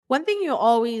One thing you'll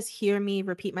always hear me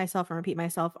repeat myself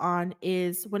on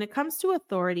is when it comes to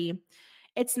authority,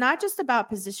 it's not just about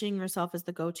positioning yourself as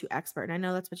the go to expert. And I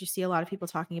know that's what you see a lot of people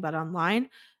talking about online.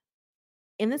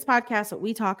 In this podcast, what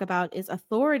we talk about is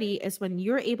authority is when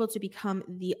you're able to become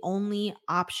the only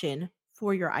option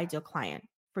for your ideal client,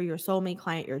 for your soulmate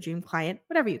client, your dream client,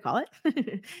 whatever you call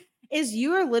it. Is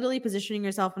you are literally positioning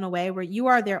yourself in a way where you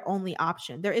are their only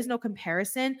option. There is no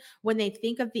comparison. When they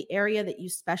think of the area that you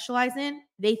specialize in,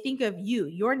 they think of you,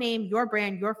 your name, your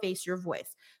brand, your face, your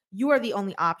voice. You are the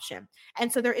only option.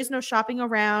 And so there is no shopping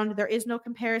around, there is no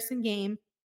comparison game.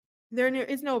 There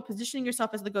is no positioning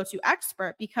yourself as the go to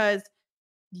expert because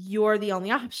you're the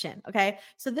only option. Okay.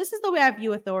 So this is the way I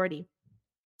view authority.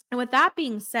 And with that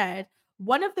being said,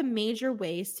 one of the major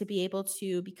ways to be able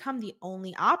to become the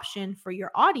only option for your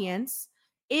audience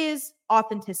is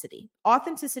authenticity.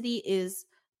 Authenticity is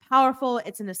powerful,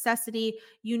 it's a necessity.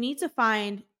 You need to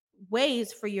find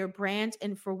ways for your brand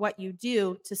and for what you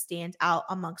do to stand out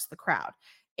amongst the crowd.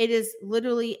 It is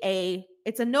literally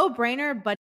it's a no-brainer,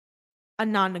 but a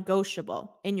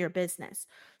non-negotiable in your business.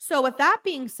 So with that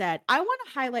being said, I want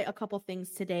to highlight a couple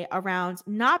things today around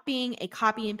not being a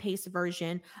copy and paste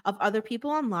version of other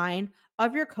people online,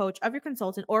 of your coach, of your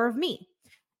consultant, or of me.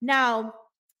 Now,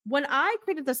 when I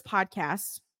created this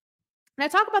podcast, and I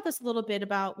talk about this a little bit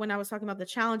about when I was talking about the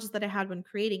challenges that I had when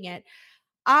creating it,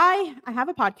 I have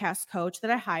a podcast coach that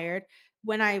I hired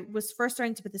when I was first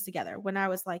starting to put this together. When I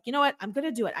was like, you know what, I'm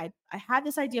gonna do it. I had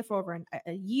this idea for over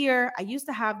a year. I used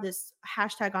to have this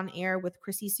hashtag on air with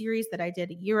Chrissy series that I did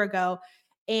a year ago.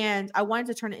 And I wanted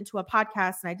to turn it into a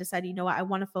podcast. And I decided, you know what, I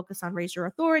want to focus on raise your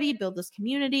authority, build this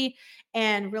community,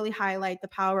 and really highlight the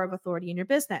power of authority in your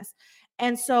business.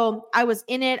 And so I was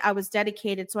in it, I was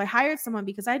dedicated. So I hired someone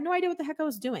because I had no idea what the heck I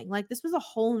was doing. Like this was a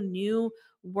whole new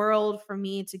world for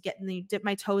me to dip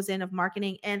my toes in of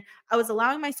marketing. And I was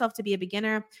allowing myself to be a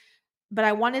beginner, but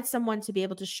I wanted someone to be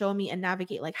able to show me and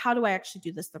navigate, like, how do I actually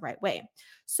do this the right way?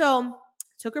 So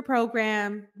took her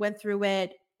program, went through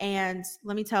it. And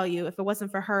let me tell you, if it wasn't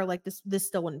for her, like this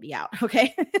still wouldn't be out.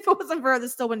 Okay. If it wasn't for her,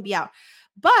 this still wouldn't be out.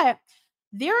 But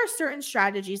there are certain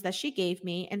strategies that she gave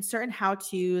me and certain how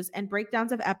to's and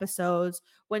breakdowns of episodes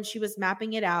when she was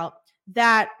mapping it out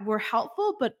that were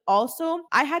helpful, but also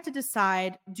I had to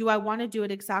decide, do I want to do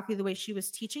it exactly the way she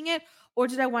was teaching it, or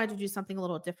did I want to do something a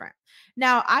little different?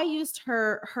 Now, I used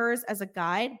hers as a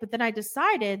guide, but then I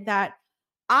decided that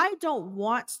I don't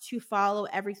want to follow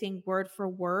everything word for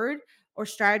word or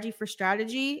strategy for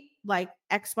strategy, like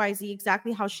XYZ,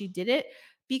 exactly how she did it,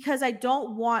 because I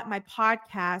don't want my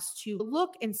podcast to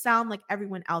look and sound like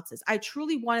everyone else's. I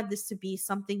truly wanted this to be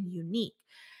something unique.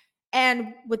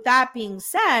 And with that being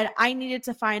said, I needed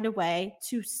to find a way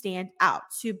to stand out,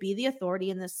 to be the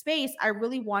authority in this space. I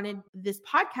really wanted this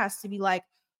podcast to be like,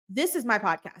 this is my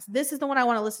podcast. This is the one I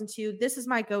want to listen to. This is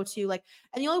my go to. Like,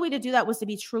 and the only way to do that was to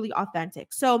be truly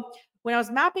authentic. So when I was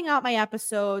mapping out my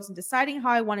episodes and deciding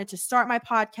how I wanted to start my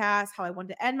podcast, how I wanted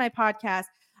to end my podcast,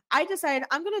 I decided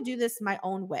I'm going to do this my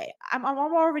own way. I'm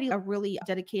already a really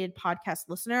dedicated podcast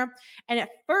listener. And at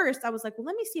first, I was like, well,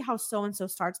 let me see how so and so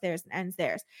starts theirs and ends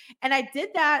theirs. And I did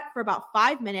that for about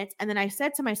 5 minutes. And then I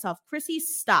said to myself, Chrissy,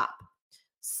 stop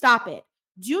it.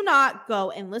 Do not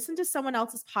go and listen to someone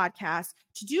else's podcast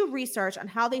to do research on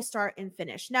how they start and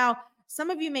finish. Now, some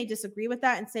of you may disagree with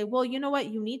that and say, well, you know what?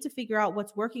 You need to figure out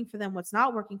what's working for them, what's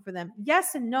not working for them.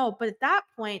 Yes and no. But at that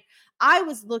point, I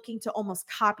was looking to almost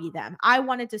copy them. I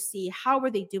wanted to see how were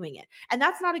they doing it. And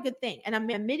that's not a good thing. And I'm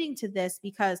admitting to this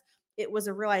because it was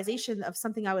a realization of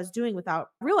something I was doing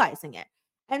without realizing it.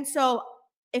 And so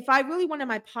if I really wanted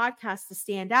my podcast to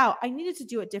stand out, I needed to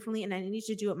do it differently and I needed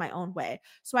to do it my own way.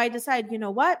 So I decided, you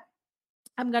know what?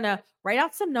 I'm going to write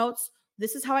out some notes.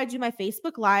 This is how I do my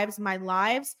Facebook lives. My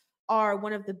lives are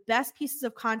one of the best pieces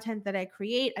of content that I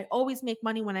create. I always make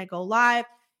money when I go live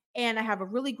and I have a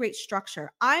really great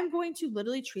structure. I'm going to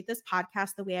literally treat this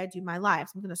podcast the way I do my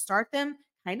lives. I'm going to start them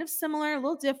kind of similar, a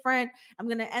little different. I'm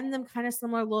going to end them kind of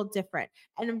similar, a little different.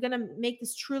 And I'm going to make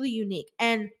this truly unique.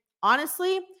 And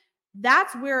honestly,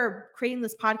 that's where creating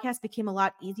this podcast became a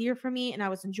lot easier for me. And I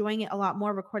was enjoying it a lot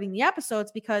more recording the episodes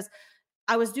because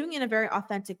I was doing it in a very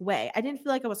authentic way. I didn't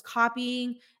feel like I was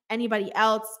copying anybody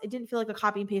else. It didn't feel like a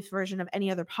copy and paste version of any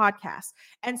other podcast.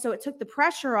 And so it took the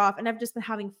pressure off and I've just been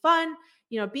having fun,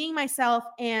 being myself,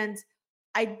 and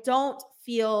I don't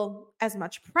feel as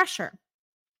much pressure.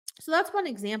 So that's one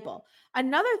example.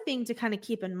 Another thing to kind of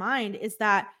keep in mind is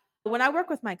that When I work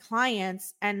with my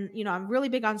clients and, I'm really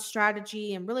big on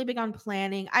strategy and really big on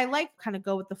planning, I like kind of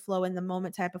go with the flow in the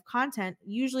moment type of content.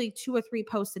 Usually 2 or 3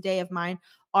 posts a day of mine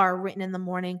are written in the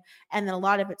morning. And then a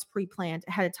lot of it's pre-planned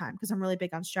ahead of time because I'm really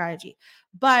big on strategy.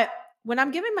 But when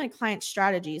I'm giving my clients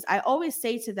strategies, I always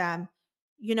say to them,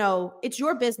 it's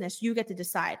your business. You get to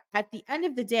decide. At the end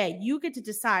of the day, you get to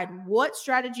decide what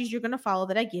strategies you're going to follow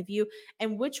that I give you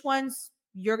and which ones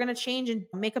you're going to change and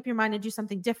make up your mind and do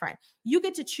something different. You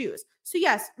get to choose. So,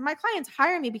 yes, my clients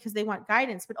hire me because they want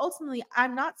guidance, but ultimately,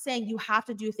 I'm not saying you have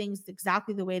to do things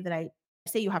exactly the way that I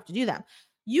say you have to do them.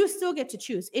 You still get to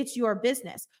choose. It's your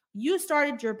business. You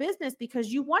started your business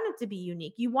because you wanted to be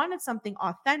unique, you wanted something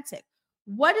authentic.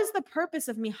 What is the purpose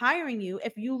of me hiring you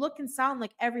if you look and sound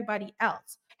like everybody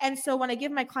else? And so, when I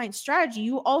give my client strategy,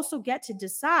 you also get to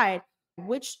decide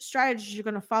which strategies you're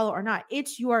going to follow or not.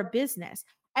 It's your business.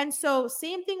 And so,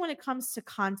 same thing when it comes to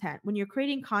content. When you're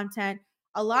creating content,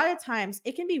 a lot of times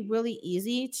it can be really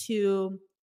easy to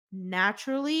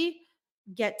naturally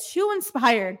get too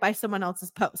inspired by someone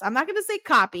else's post. I'm not going to say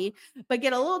copy, but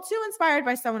get a little too inspired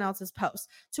by someone else's post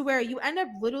to where you end up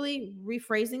literally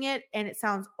rephrasing it and it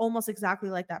sounds almost exactly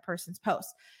like that person's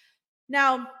post.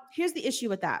 Now, here's the issue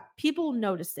with that. People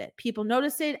notice it. People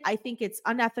notice it. I think it's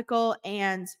unethical,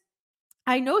 and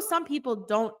I know some people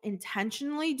don't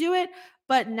intentionally do it,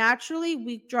 but naturally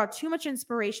we draw too much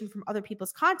inspiration from other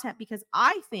people's content because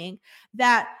I think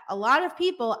that a lot of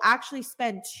people actually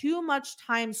spend too much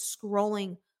time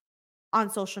scrolling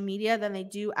on social media than they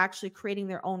do actually creating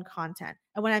their own content.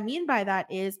 And what I mean by that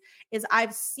is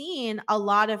I've seen a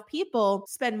lot of people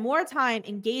spend more time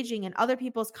engaging in other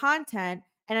people's content,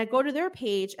 and I go to their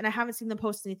page and I haven't seen them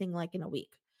post anything like in a week.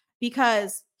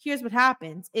 Because here's what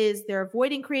happens is they're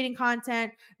avoiding creating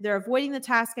content, they're avoiding the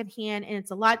task at hand, and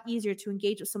it's a lot easier to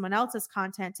engage with someone else's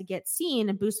content to get seen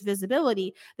and boost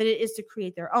visibility than it is to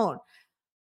create their own.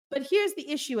 But here's the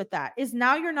issue with that is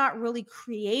now you're not really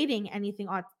creating anything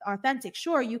authentic.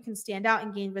 Sure, you can stand out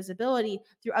and gain visibility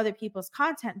through other people's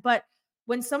content, but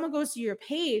when someone goes to your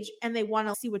page and they want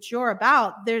to see what you're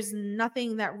about, there's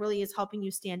nothing that really is helping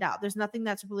you stand out. There's nothing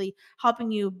that's really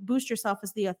helping you boost yourself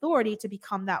as the authority to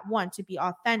become that one, to be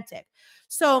authentic.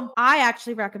 So I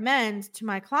actually recommend to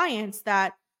my clients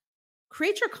that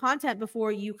create your content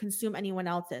before you consume anyone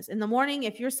else's. In the morning,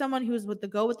 if you're someone who's with the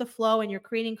go with the flow and you're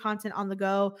creating content on the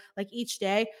go, like each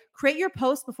day, create your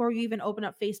post before you even open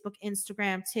up Facebook,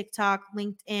 Instagram, TikTok,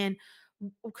 LinkedIn,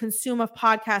 consume a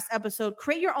podcast episode.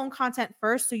 Create your own content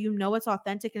first so you know it's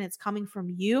authentic and it's coming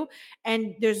from you.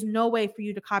 And there's no way for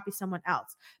you to copy someone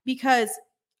else because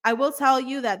I will tell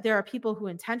you that there are people who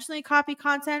intentionally copy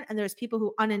content and there's people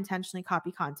who unintentionally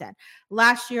copy content.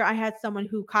 Last year, I had someone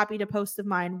who copied a post of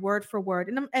mine word for word.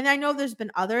 And I know there's been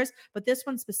others, but this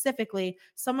one specifically,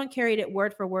 someone carried it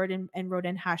word for word and wrote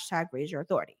in hashtag raise your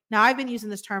authority. Now, I've been using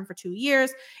this term for 2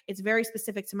 years. It's very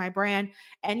specific to my brand.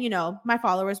 And, my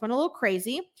followers went a little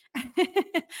crazy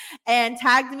and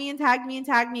tagged me and tagged me and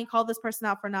tagged me and called this person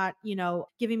out for not,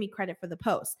 giving me credit for the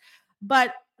post.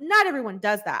 But not everyone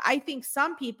does that. I think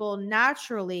some people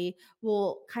naturally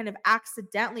will kind of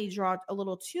accidentally draw a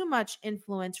little too much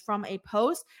influence from a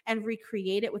post and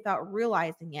recreate it without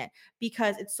realizing it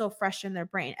because it's so fresh in their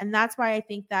brain. And that's why I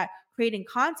think that creating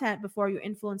content before you're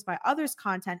influenced by others'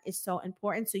 content is so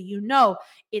important. So,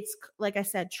 it's, like I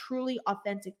said, truly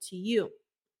authentic to you.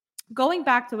 Going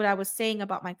back to what I was saying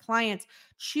about my clients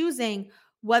choosing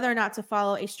whether or not to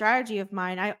follow a strategy of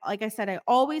mine, like I said, I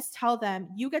always tell them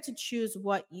you get to choose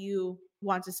what you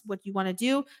want to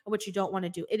do and what you don't want to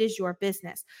do. It is your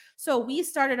business. So we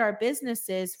started our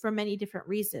businesses for many different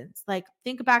reasons. Like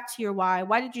think back to your why.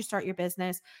 Why did you start your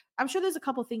business? I'm sure there's a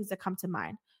couple things that come to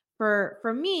mind.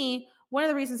 For me, one of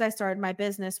the reasons I started my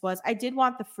business was I did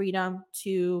want the freedom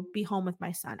to be home with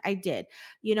my son. I did.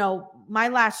 My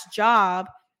last job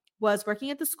was working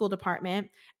at the school department,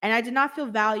 and I did not feel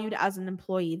valued as an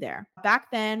employee there. Back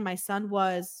then, my son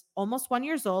was almost 1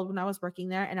 years old when I was working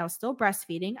there, and I was still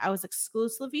breastfeeding. I was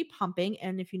exclusively pumping,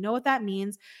 and if you know what that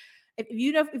means, if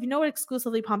you know what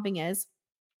exclusively pumping is,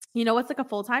 it's like a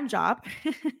full-time job.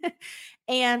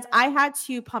 And I had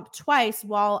to pump twice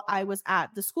while I was at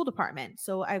the school department.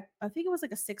 So I think it was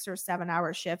like a 6 or 7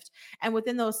 hour shift. And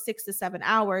within those 6 to 7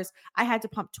 hours, I had to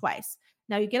pump twice.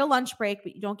 Now you get a lunch break,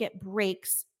 but you don't get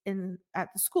breaks in at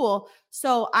the school.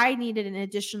 So I needed an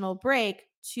additional break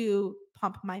to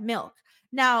pump my milk.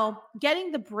 Now,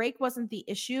 getting the break wasn't the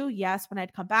issue. Yes, when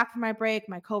I'd come back from my break,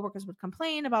 my coworkers would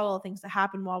complain about all the things that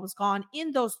happened while I was gone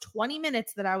in those 20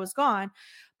 minutes that I was gone.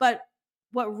 But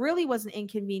what really was an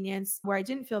inconvenience where I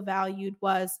didn't feel valued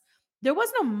was There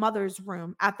was no mother's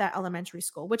room at that elementary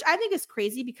school, which I think is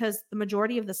crazy because the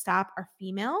majority of the staff are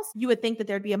females. You would think that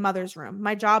there'd be a mother's room.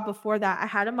 My job before that, I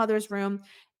had a mother's room,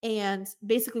 and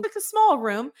basically it's a small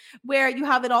room where you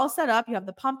have it all set up. You have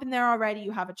the pump in there already,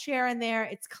 you have a chair in there,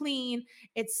 it's clean,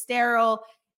 it's sterile,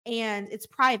 and it's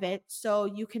private. So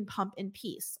you can pump in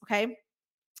peace. Okay.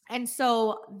 And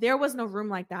so there was no room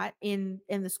like that in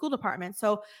the school department.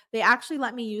 So they actually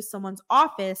let me use someone's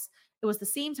office. It was the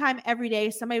same time every day.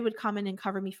 Somebody would come in and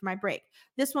cover me for my break.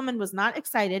 This woman was not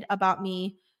excited about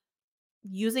me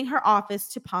using her office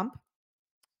to pump,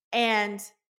 and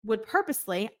would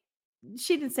purposely,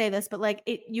 she didn't say this, but like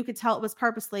it, you could tell it was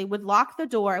purposely, would lock the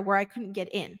door where I couldn't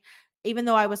get in. Even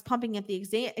though I was pumping at the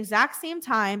exact same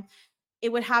time,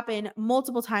 it would happen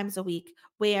multiple times a week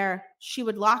where she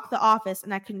would lock the office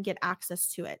and I couldn't get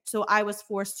access to it. So I was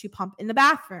forced to pump in the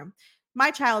bathroom, my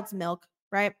child's milk,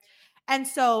 right? And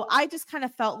so I just kind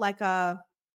of felt like a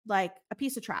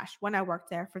piece of trash when I worked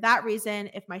there. For that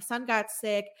reason, if my son got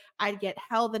sick, I'd get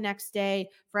hell the next day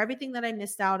for everything that I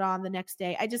missed out on the next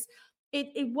day. I just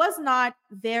it was not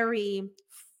very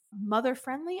mother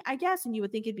friendly, I guess, and you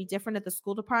would think it'd be different at the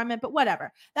school department, but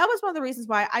whatever. That was one of the reasons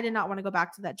why I did not want to go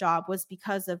back to that job, was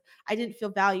because of I didn't feel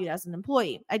valued as an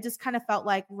employee. I just kind of felt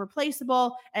like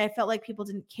replaceable, and I felt like people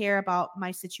didn't care about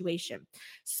my situation.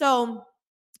 So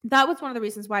that was one of the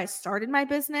reasons why I started my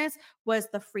business, was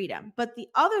the freedom. But the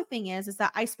other thing is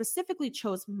that I specifically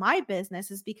chose my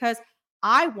business is because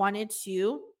I wanted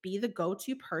to be the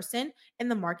go-to person in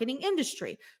the marketing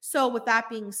industry. So with that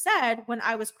being said, when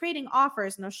I was creating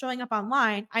offers and I was showing up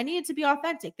online, I needed to be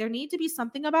authentic. There needed to be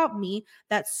something about me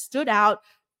that stood out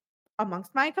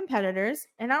amongst my competitors.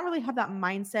 And I don't really have that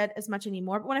mindset as much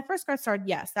anymore. But when I first got started,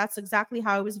 yes, that's exactly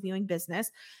how I was viewing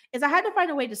business, is I had to find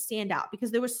a way to stand out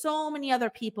because there were so many other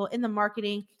people in the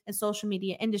marketing and social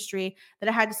media industry that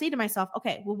I had to say to myself,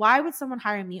 okay, well, why would someone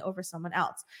hire me over someone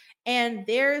else? And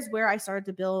there's where I started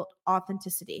to build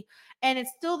authenticity. And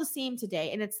it's still the same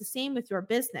today. And it's the same with your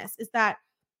business, is that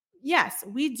yes,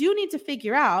 we do need to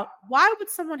figure out, why would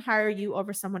someone hire you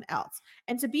over someone else?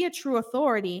 And to be a true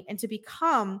authority and to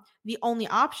become the only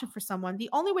option for someone, the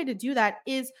only way to do that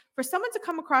is for someone to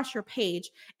come across your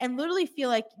page and literally feel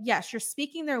like, yes, you're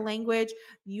speaking their language,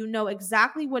 you know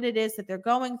exactly what it is that they're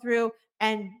going through,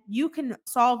 and you can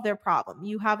solve their problem.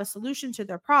 You have a solution to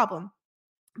their problem.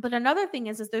 But another thing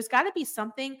is there's got to be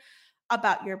something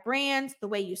about your brand, the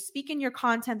way you speak in your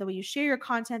content, the way you share your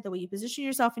content, the way you position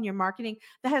yourself in your marketing,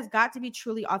 that has got to be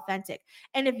truly authentic.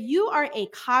 And if you are a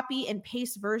copy and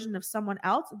paste version of someone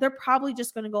else, they're probably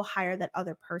just going to go hire that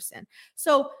other person.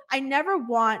 So I never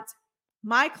want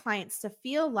my clients to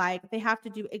feel like they have to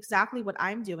do exactly what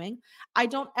I'm doing. I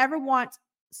don't ever want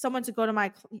someone to go to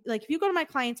like if you go to my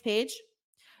client's page,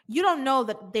 you don't know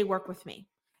that they work with me.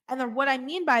 And then what I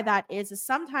mean by that is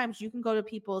sometimes you can go to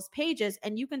people's pages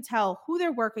and you can tell who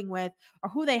they're working with or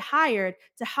who they hired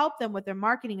to help them with their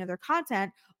marketing or their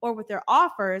content or with their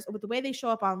offers or with the way they show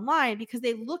up online, because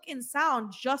they look and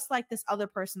sound just like this other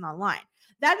person online.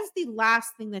 That is the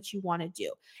last thing that you want to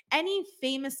do. Any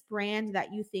famous brand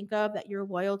that you think of that you're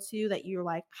loyal to, that you're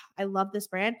like, I love this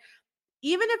brand,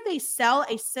 even if they sell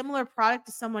a similar product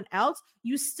to someone else,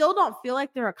 you still don't feel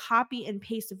like they're a copy and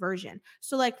paste version.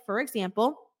 So, like, for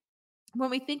example, when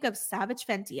we think of Savage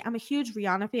Fenty, I'm a huge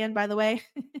Rihanna fan, by the way,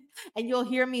 and you'll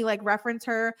hear me like reference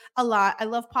her a lot. I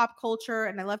love pop culture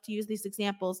and I love to use these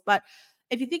examples. But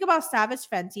if you think about Savage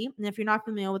Fenty, and if you're not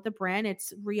familiar with the brand,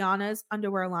 it's Rihanna's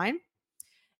underwear line.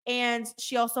 And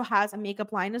she also has a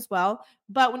makeup line as well.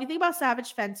 But when you think about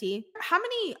Savage Fenty, how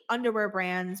many underwear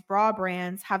brands, bra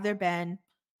brands have there been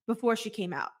before she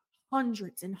came out?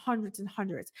 Hundreds and hundreds and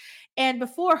hundreds. And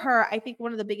before her, I think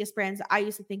one of the biggest brands that I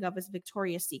used to think of is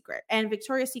Victoria's Secret. And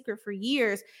Victoria's Secret for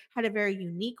years had a very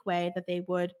unique way that they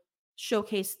would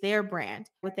showcase their brand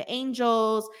with the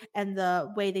angels and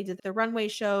the way they did the runway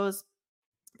shows.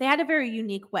 They had a very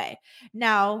unique way.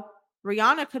 Now,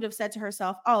 Rihanna could have said to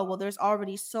herself, oh, well, there's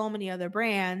already so many other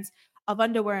brands of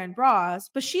underwear and bras,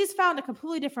 but she's found a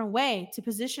completely different way to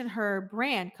position her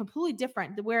brand, completely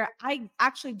different, where I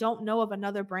actually don't know of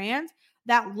another brand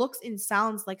that looks and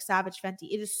sounds like Savage Fenty.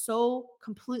 It is so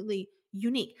completely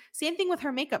unique. Same thing with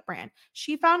her makeup brand.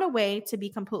 She found a way to be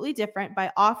completely different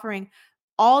by offering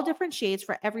all different shades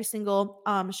for every single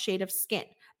shade of skin.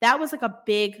 That was like a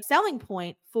big selling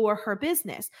point for her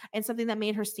business and something that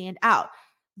made her stand out.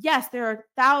 Yes, there are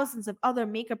thousands of other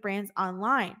makeup brands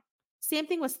online. Same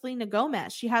thing with Selena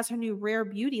Gomez. She has her new Rare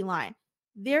Beauty line.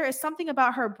 There is something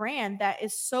about her brand that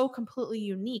is so completely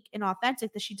unique and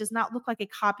authentic that she does not look like a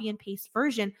copy and paste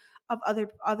version of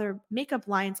other makeup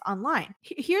lines online.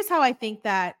 Here's how I think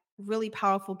that really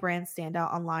powerful brands stand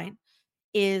out online.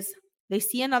 is they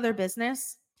see another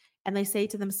business and they say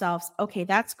to themselves, okay,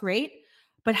 that's great,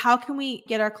 but how can we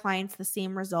get our clients the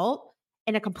same result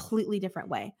in a completely different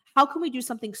way? How can we do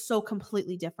something so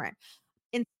completely different?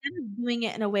 Instead of doing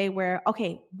it in a way where,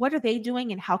 okay, what are they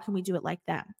doing and how can we do it like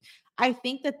them? I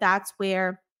think that that's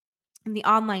where in the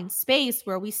online space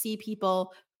where we see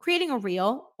people creating a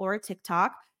reel or a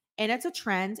TikTok and it's a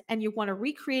trend and you want to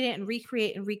recreate it and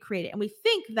recreate and recreate it. And we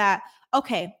think that,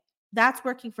 okay, that's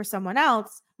working for someone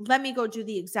else. Let me go do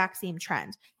the exact same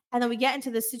trend. And then we get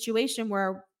into this situation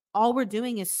where all we're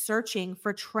doing is searching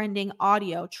for trending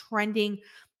audio, trending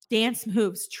dance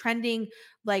moves, trending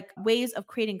like ways of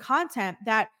creating content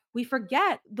that we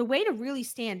forget the way to really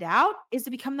stand out is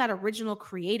to become that original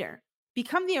creator.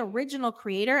 Become the original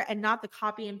creator and not the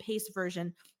copy and paste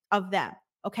version of them.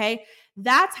 Okay.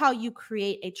 That's how you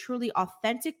create a truly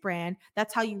authentic brand.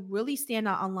 That's how you really stand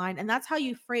out online. And that's how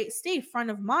you stay front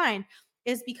of mind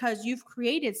is because you've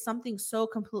created something so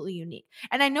completely unique.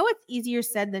 And I know it's easier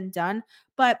said than done,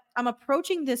 but I'm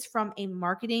approaching this from a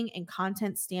marketing and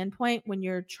content standpoint. When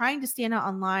you're trying to stand out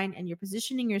online and you're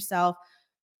positioning yourself,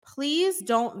 please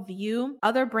don't view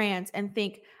other brands and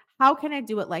think, how can I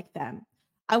do it like them?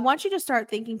 I want you to start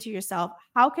thinking to yourself,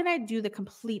 how can I do the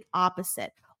complete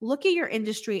opposite? Look at your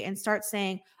industry and start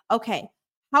saying, okay,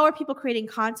 how are people creating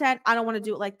content? I don't want to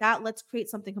do it like that. Let's create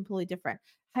something completely different.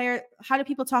 How do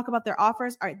people talk about their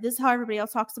offers? All right, this is how everybody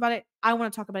else talks about it. I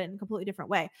want to talk about it in a completely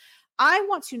different way. I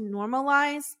want to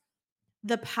normalize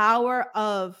the power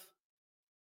of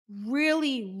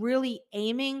really, really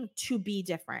aiming to be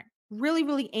different. Really,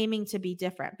 really aiming to be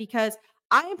different because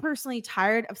I am personally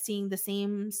tired of seeing the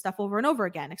same stuff over and over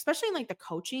again, especially in like the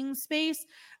coaching space.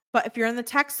 But if you're in the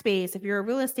tech space, if you're a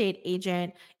real estate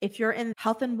agent, if you're in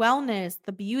health and wellness,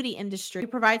 the beauty industry, you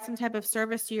provide some type of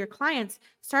service to your clients,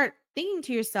 start thinking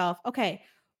to yourself, okay,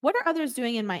 what are others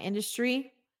doing in my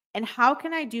industry? And how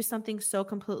can I do something so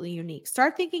completely unique?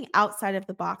 Start thinking outside of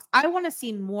the box. I want to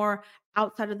see more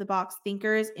outside of the box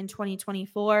thinkers in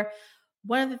 2024.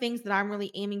 One of the things that I'm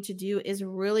really aiming to do is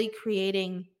really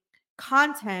creating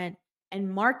content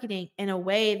and marketing in a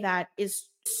way that is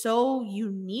so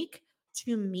unique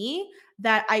to me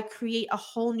that I create a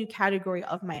whole new category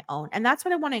of my own. And that's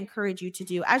what I want to encourage you to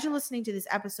do as you're listening to these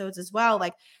episodes as well.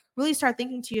 Like, really start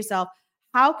thinking to yourself,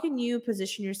 how can you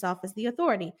position yourself as the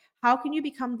authority? How can you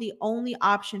become the only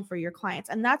option for your clients?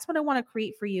 And that's what I want to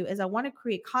create for you is I want to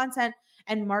create content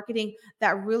and marketing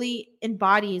that really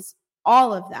embodies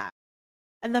all of that.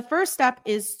 And the first step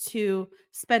is to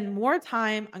spend more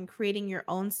time on creating your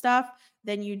own stuff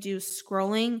than you do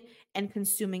scrolling and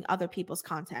consuming other people's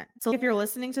content. So if you're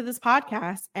listening to this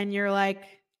podcast and you're like,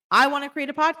 I want to create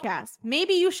a podcast,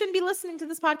 maybe you shouldn't be listening to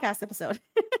this podcast episode.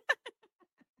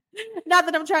 Not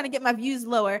that I'm trying to get my views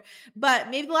lower, but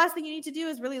maybe the last thing you need to do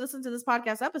is really listen to this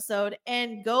podcast episode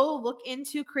and go look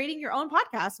into creating your own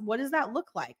podcast. What does that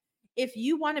look like? If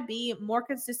you want to be more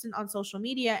consistent on social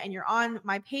media and you're on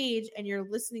my page and you're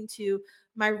listening to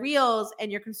my reels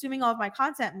and you're consuming all of my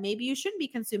content, maybe you shouldn't be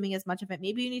consuming as much of it.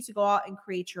 Maybe you need to go out and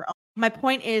create your own. My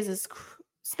point is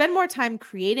spend more time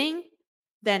creating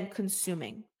than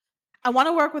consuming. I want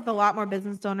to work with a lot more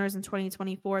business owners in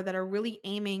 2024 that are really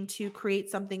aiming to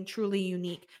create something truly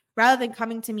unique rather than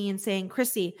coming to me and saying,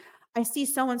 Chrissy, I see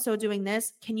so and so doing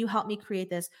this. Can you help me create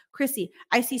this? Chrissy,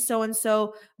 I see so and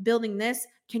so building this.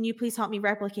 Can you please help me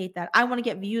replicate that? I want to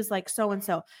get views like so and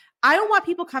so. I don't want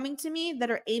people coming to me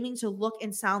that are aiming to look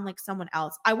and sound like someone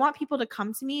else. I want people to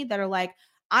come to me that are like,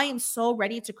 I am so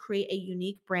ready to create a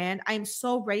unique brand. I am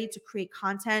so ready to create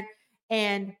content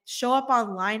and show up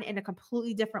online in a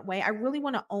completely different way. I really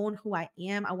want to own who I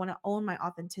am. I want to own my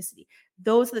authenticity.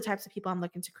 Those are the types of people I'm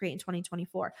looking to create in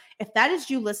 2024. If that is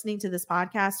you listening to this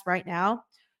podcast right now,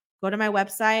 go to my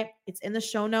website. It's in the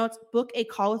show notes. Book a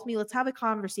call with me. Let's have a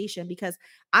conversation because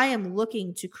I am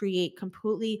looking to create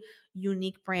completely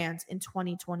unique brands in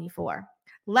 2024.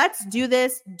 Let's do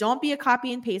this. Don't be a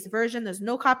copy and paste version. There's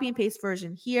no copy and paste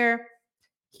version here.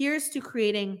 Here's to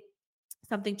creating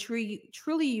something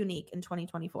truly unique in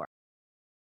 2024.